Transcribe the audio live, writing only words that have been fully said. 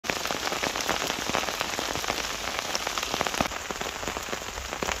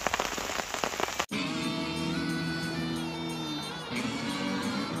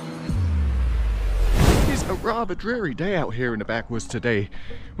rather dreary day out here in the backwoods today,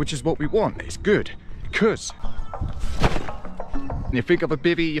 which is what we want. It's good, because you think of a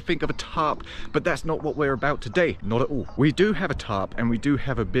bivvy, you think of a tarp, but that's not what we're about today, not at all. We do have a tarp and we do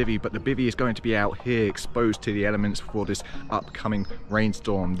have a bivvy, but the bivvy is going to be out here exposed to the elements for this upcoming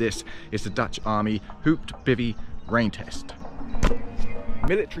rainstorm. This is the Dutch Army Hooped Bivvy rain test.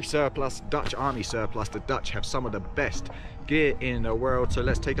 Military surplus, Dutch Army surplus. The Dutch have some of the best gear in the world, so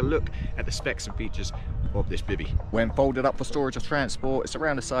let's take a look at the specs and features of this bivvy. When folded up for storage or transport, it's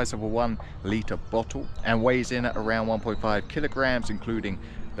around the size of a 1 litre bottle and weighs in at around 1.5 kilograms, including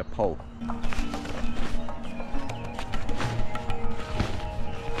the pole.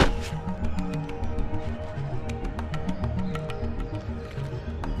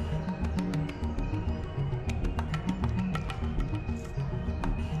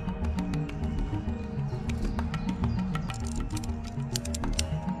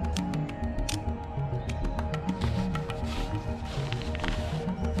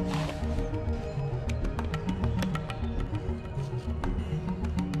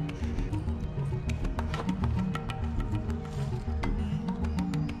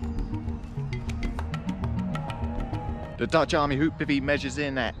 The Dutch Army Hooped Bivvy measures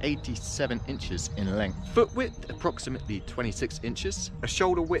in at 87 inches in length. Foot width approximately 26 inches, a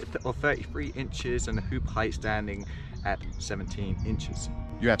shoulder width of 33 inches and a hoop height standing at 17 inches.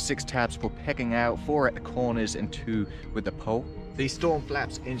 You have 6 tabs for pegging out, 4 at the corners and 2 with the pole. These storm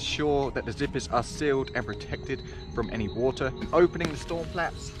flaps ensure that the zippers are sealed and protected from any water. And opening the storm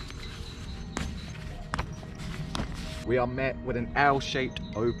flaps, we are met with an L-shaped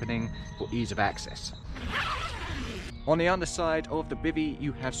opening for ease of access. On the underside of the bivvy,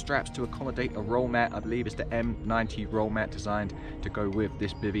 you have straps to accommodate a roll mat. I believe it's the M90 roll mat designed to go with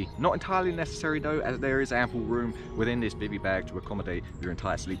this bivvy. Not entirely necessary though, as there is ample room within this bivvy bag to accommodate your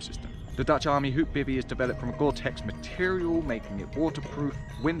entire sleep system. The Dutch Army Hooped Bivvy is developed from a Gore-Tex material, making it waterproof,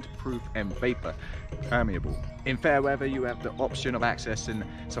 windproof and vapor permeable. In fair weather, you have the option of accessing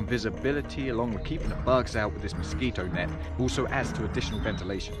some visibility along with keeping the bugs out with this mosquito net. Also adds to additional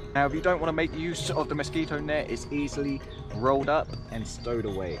ventilation. Now, if you don't want to make use of the mosquito net, it's easily rolled up and stowed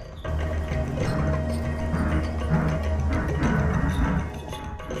away.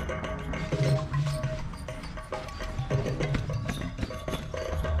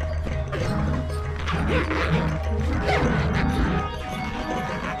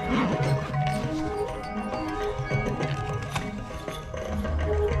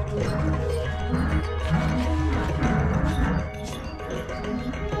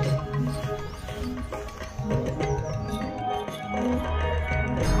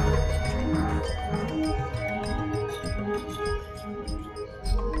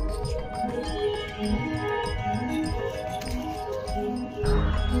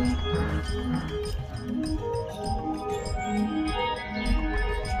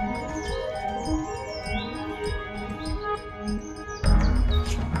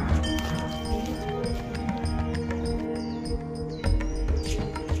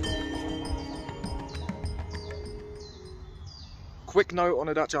 Quick note on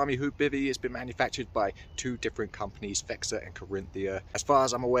the Dutch Army Hooped Bivvy, it's been manufactured by 2 different companies, Fexa and Corinthia. As far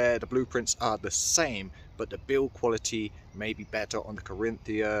as I'm aware, the blueprints are the same, but the build quality may be better on the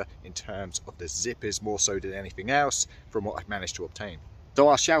Corinthia in terms of the zippers more so than anything else from what I've managed to obtain. So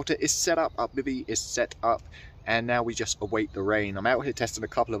our shelter is set up, our bivvy is set up, and now we just await the rain. I'm out here testing a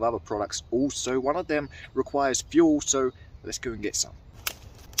couple of other products also. One of them requires fuel, so let's go and get some.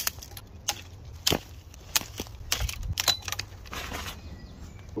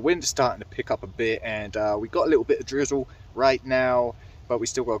 The wind is starting to pick up a bit, and we got a little bit of drizzle right now, but we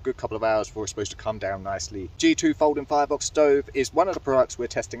still got a good couple of hours before it's supposed to come down nicely. G2 Firebox Stove is one of the products we're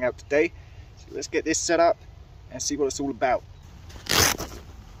testing out today. So let's get this set up and see what it's all about.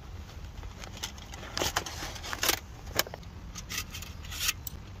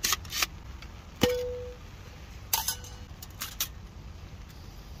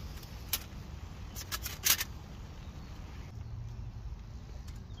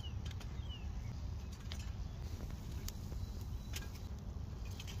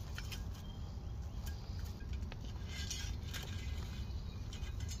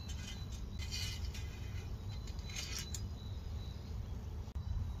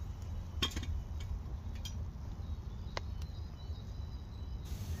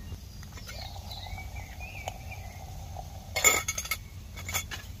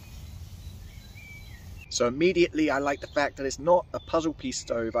 So immediately I like the fact that it's not a puzzle piece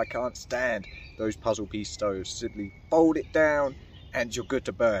stove. I can't stand those puzzle piece stoves. Simply fold it down and you're good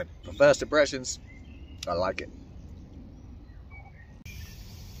to burn. For first impressions, I like it.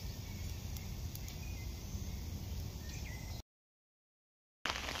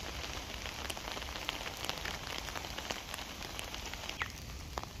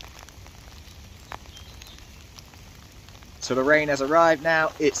 So the rain has arrived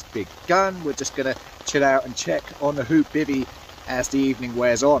now, it's begun. We're just gonna chill out and check on the Hooped Bivvy as the evening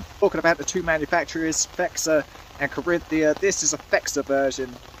wears on. Talking about the two manufacturers, Fexa and Corinthia, this is a Fexa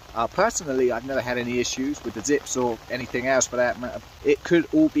version. Personally, I've never had any issues with the zips or anything else for that matter. It could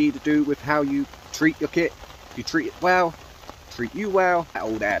all be to do with how you treat your kit. If you treat it well, treat you well, that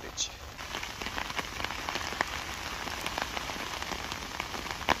old adage.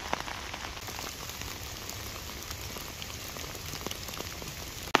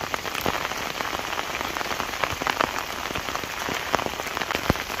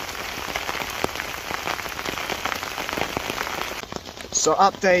 So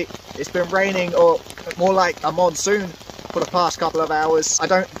update, it's been raining, or more like a monsoon, for the past couple of hours. I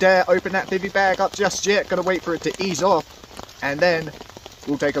don't dare open that bivvy bag up just yet, gonna wait for it to ease off, and then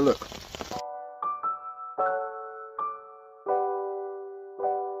we'll take a look.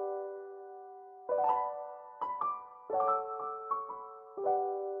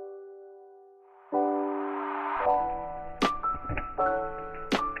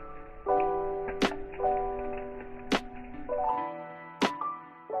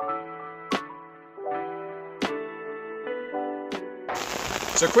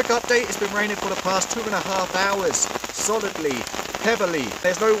 So quick update, it's been raining for the past 2.5 hours, solidly, heavily.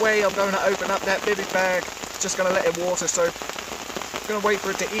 There's no way I'm going to open up that bivvy bag, just going to let it water, so I'm going to wait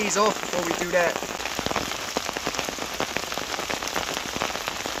for it to ease off before we do that.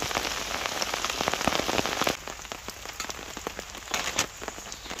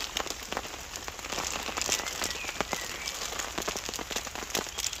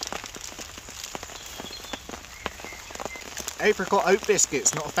 Apricot oat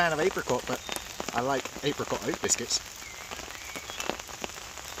biscuits, not a fan of apricot, but I like apricot oat biscuits.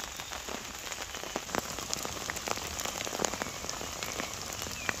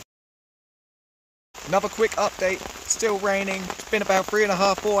 Another quick update, still raining, it's been about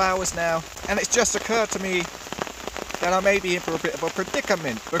 3.5–4 hours now, and it's just occurred to me that I may be in for a bit of a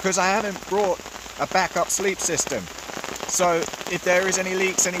predicament because I haven't brought a backup sleep system. So if there is any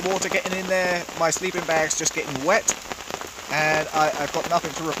leaks, any water getting in there, my sleeping bag's just getting wet, and I've got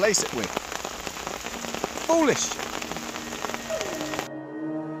nothing to replace it with. Foolish!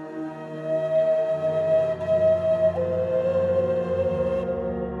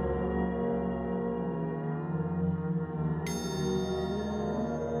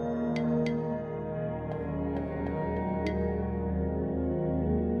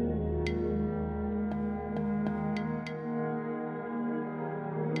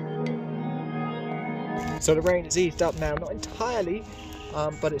 So the rain has eased up now, not entirely,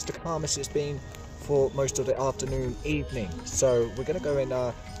 but it's the calmest it's been for most of the afternoon, evening. So we're going to go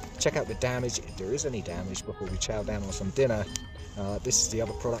and check out the damage, if there is any damage, before we chow down on some dinner. This is the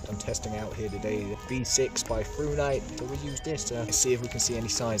other product I'm testing out here today, the V6 by Fruitnight. So we'll use this to see if we can see any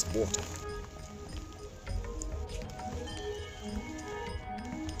signs of water.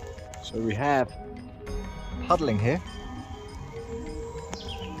 So we have puddling here.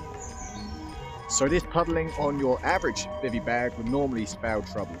 So this puddling on your average bivvy bag would normally spell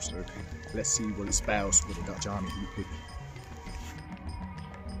trouble, so let's see what it spells with the Dutch Army Hooped Bivvy.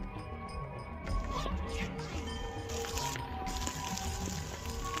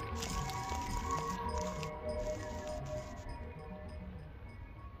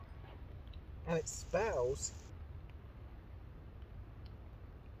 And it spells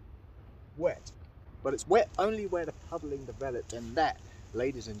wet, but it's wet only where the puddling developed, and that,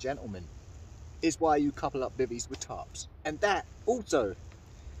 ladies and gentlemen, is why you couple up bivvies with tarps. And that also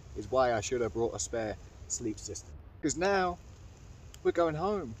is why I should have brought a spare sleep system. Because now we're going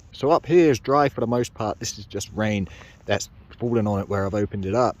home. So up here is dry for the most part. This is just rain that's fallen on it where I've opened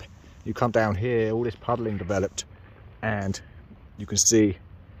it up. You come down here, all this puddling developed, and you can see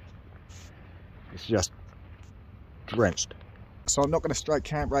it's just drenched. So I'm not going to strike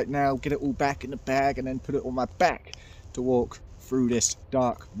camp right now, get it all back in the bag and then put it on my back to walk through this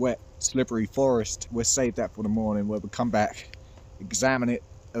dark, wet, slippery forest. We'll save that for the morning where we'll come back, examine it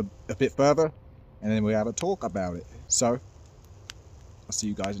a bit further, and then we'll have a talk about it. So I'll see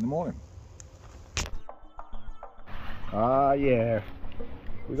you guys in the morning. Ah yeah,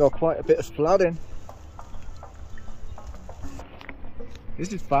 we got quite a bit of flooding.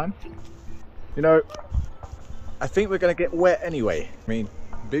 This is fun. You know, I think we're gonna get wet anyway. I mean,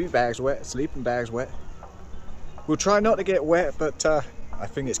 bivvy bag's wet, sleeping bag's wet. We'll try not to get wet, but I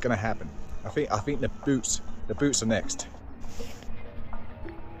think it's gonna happen. I think the boots are next.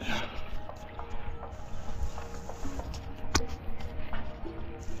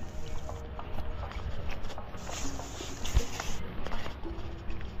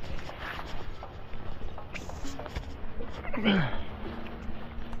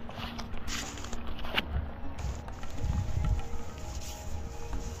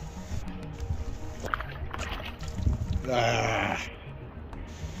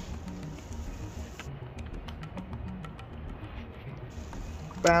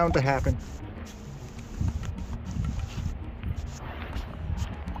 Bound to happen.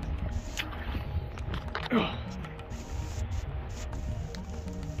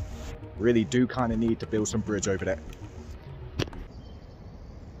 Really do kind of need to build some bridge over there.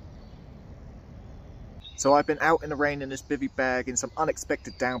 So I've been out in the rain in this bivvy bag in some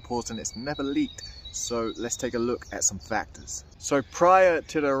unexpected downpours and it's never leaked. So let's take a look at some factors. So prior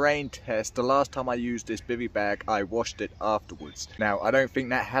to the rain test, the last time I used this bivvy bag, I washed it afterwards. Now I don't think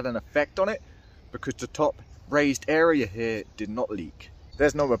that had an effect on it because the top raised area here did not leak.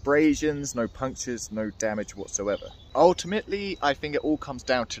 There's no abrasions, no punctures, no damage whatsoever. Ultimately, I think it all comes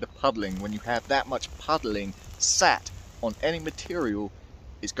down to the puddling. When you have that much puddling sat on any material,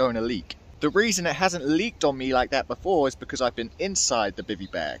 it's going to leak. The reason it hasn't leaked on me like that before is because I've been inside the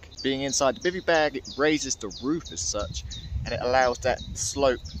bivvy bag. Being inside the bivvy bag, it raises the roof as such, and it allows that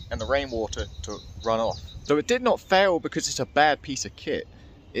slope and the rainwater to run off. So it did not fail because it's a bad piece of kit.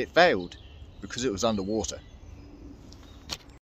 It failed because it was underwater.